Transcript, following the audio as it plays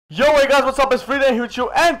Yo, hey guys, what's up? It's Friday here with you,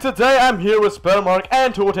 and today I'm here with Spettermark,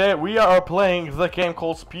 and today we are playing the game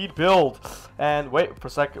called Speed Build. And wait for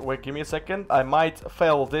a second, give me a second. I might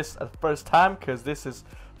fail this at the first time, because this is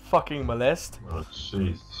fucking molest. Oh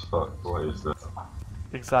jeez, fuck, what is this?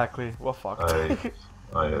 Exactly, well fucked.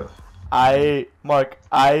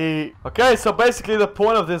 Okay, so basically the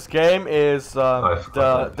point of this game is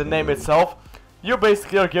the name itself. You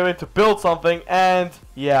basically are given to build something, and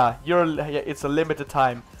yeah, it's a limited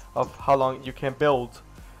time of how long you can build.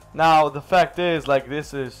 Now the fact is, like,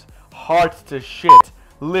 this is hard to shit.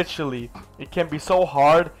 Literally, it can be so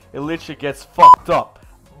hard it literally gets fucked up,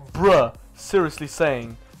 bruh. Seriously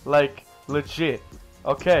saying, like, legit.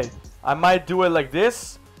 Okay, I might do it like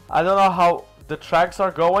this. I don't know how the tracks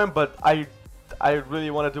are going, but I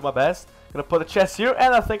really want to do my best. Gonna put a chest here,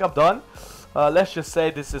 and I think I'm done. Let's just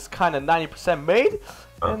say this is kind of 90% made,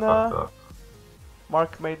 and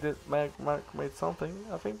Mark made it. Mark made something.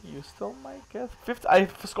 I think you still might get 50. I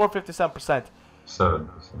scored 57%. 7%.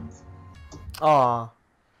 Ah,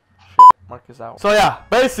 shit. Mark is out. So yeah,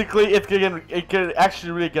 basically it can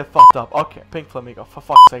actually really get fucked up. Okay, pink flamingo. For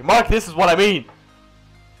fuck's sake, Mark. This is what I mean.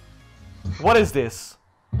 What is this?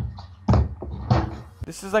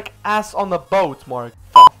 This is like ass on the boat, Mark.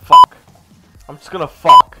 Fuck. I'm just gonna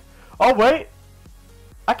fuck. Oh wait,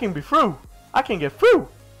 I can be through. I can get through.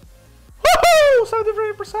 Woohoo!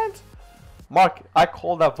 73%. Mark, I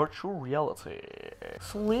call that virtual reality.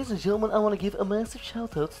 So ladies and gentlemen, I want to give a massive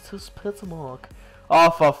shout out to Spettermark.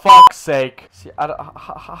 Oh, for fuck's sake. See,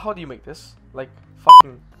 how do you make this? Like,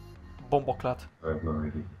 fucking bomboklat. I have no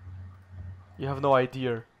idea. You have no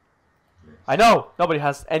idea. Yes. I know, nobody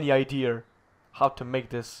has any idea how to make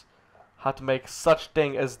this. How to make such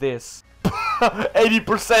thing as this.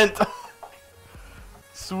 80%.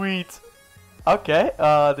 Sweet. Okay,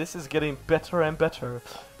 this is getting better and better.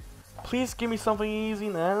 Please give me something easy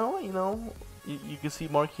now. You know, you can see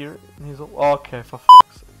Mark here. And he's okay, for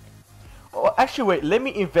fuck's sake. Oh, actually, wait. Let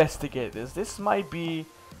me investigate this. This might be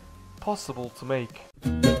possible to make.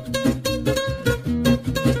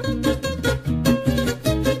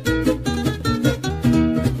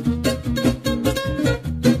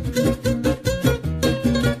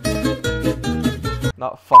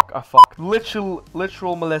 No, fuck, I fucked.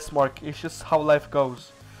 Literal molest, Mark. It's just how life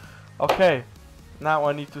goes. Okay, now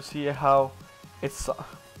I need to see how it's.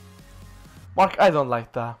 Mark, I don't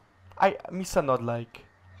like that. Misa not like.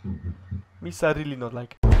 Misa really not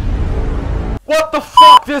like. What the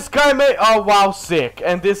fuck? This guy made. Oh wow, sick.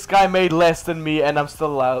 And this guy made less than me, and I'm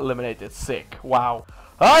still eliminated. Sick. Wow.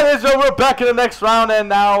 Alright, so we're back in the next round, and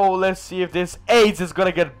now let's see if this AIDS is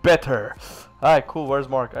gonna get better. Alright, cool. Where's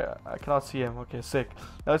Mark? I cannot see him. Okay, sick.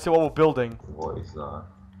 Now let's see what we're building. What is that?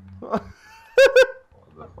 What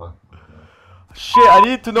the fuck? Shit, I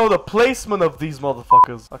need to know the placement of these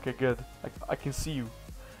motherfuckers. Okay, good. I can see you.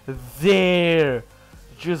 There.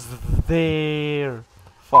 Just there.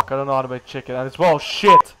 Fuck, I don't know how to make chicken. And it's, well,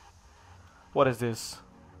 shit. What is this?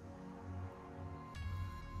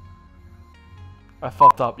 I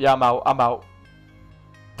fucked up. Yeah, I'm out.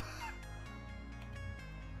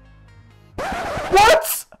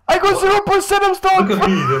 What? I got 0%. I'm still. Look at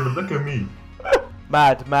me, then. Look at me.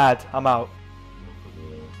 Mad. I'm out.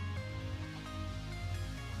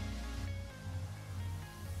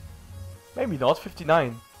 Maybe not.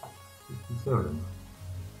 59. 57.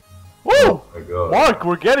 Woo! Oh my god. Mark,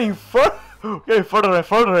 we're getting further and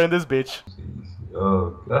further in this bitch.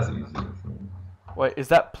 Oh, that's easy. Wait, is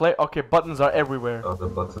that play? Okay, buttons are everywhere. Oh, the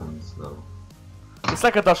buttons, no. It's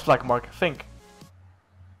like a Dutch flag, Mark. Think.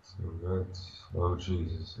 So that's. Oh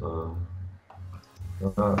Jesus.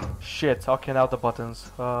 Shit. Okay, now the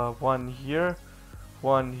buttons. One here,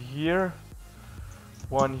 one here,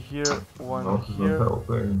 one here, one here,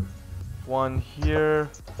 one here,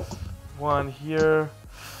 one here,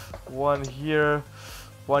 one here,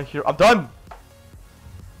 one here. I'm done.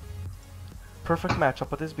 Perfect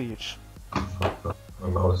matchup at this beach. My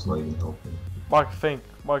mouse not even helping. Mark, think.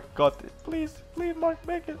 Mark got it. Please, Mark,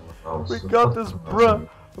 make it. We got this, bruh.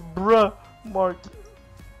 Mark,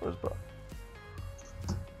 where's bruh?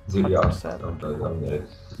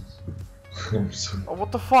 Oh,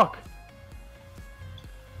 what the fuck?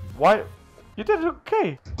 Why? You did it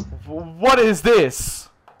okay. What is this?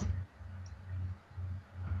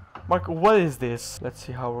 Mark, what is this? Let's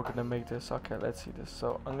see how we're gonna make this. Okay, let's see this.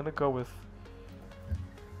 So I'm gonna go with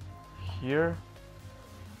here,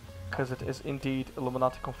 because it is indeed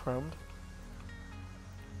Illuminati confirmed.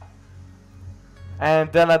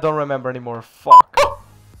 And then I don't remember anymore. Fuck. Oh!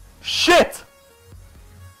 Shit!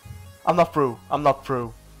 I'm not through.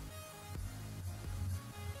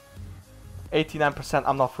 89%,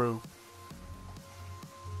 I'm not through.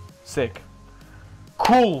 Sick.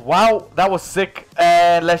 Cool. Wow, that was sick.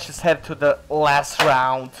 And let's just head to the last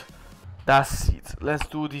round. That's it. Let's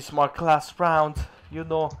do this smart last round. You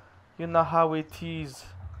know how it is.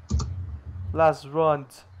 Last round.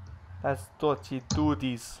 Let's do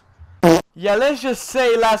this. Yeah, let's just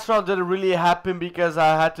say last round didn't really happen because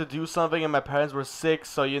I had to do something and my parents were sick.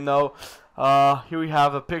 So you know, here we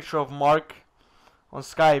have a picture of Mark on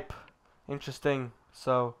Skype. Interesting.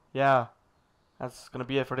 So yeah, that's gonna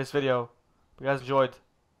be it for this video. If you guys enjoyed,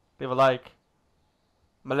 leave a like,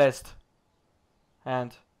 molest,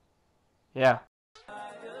 and yeah.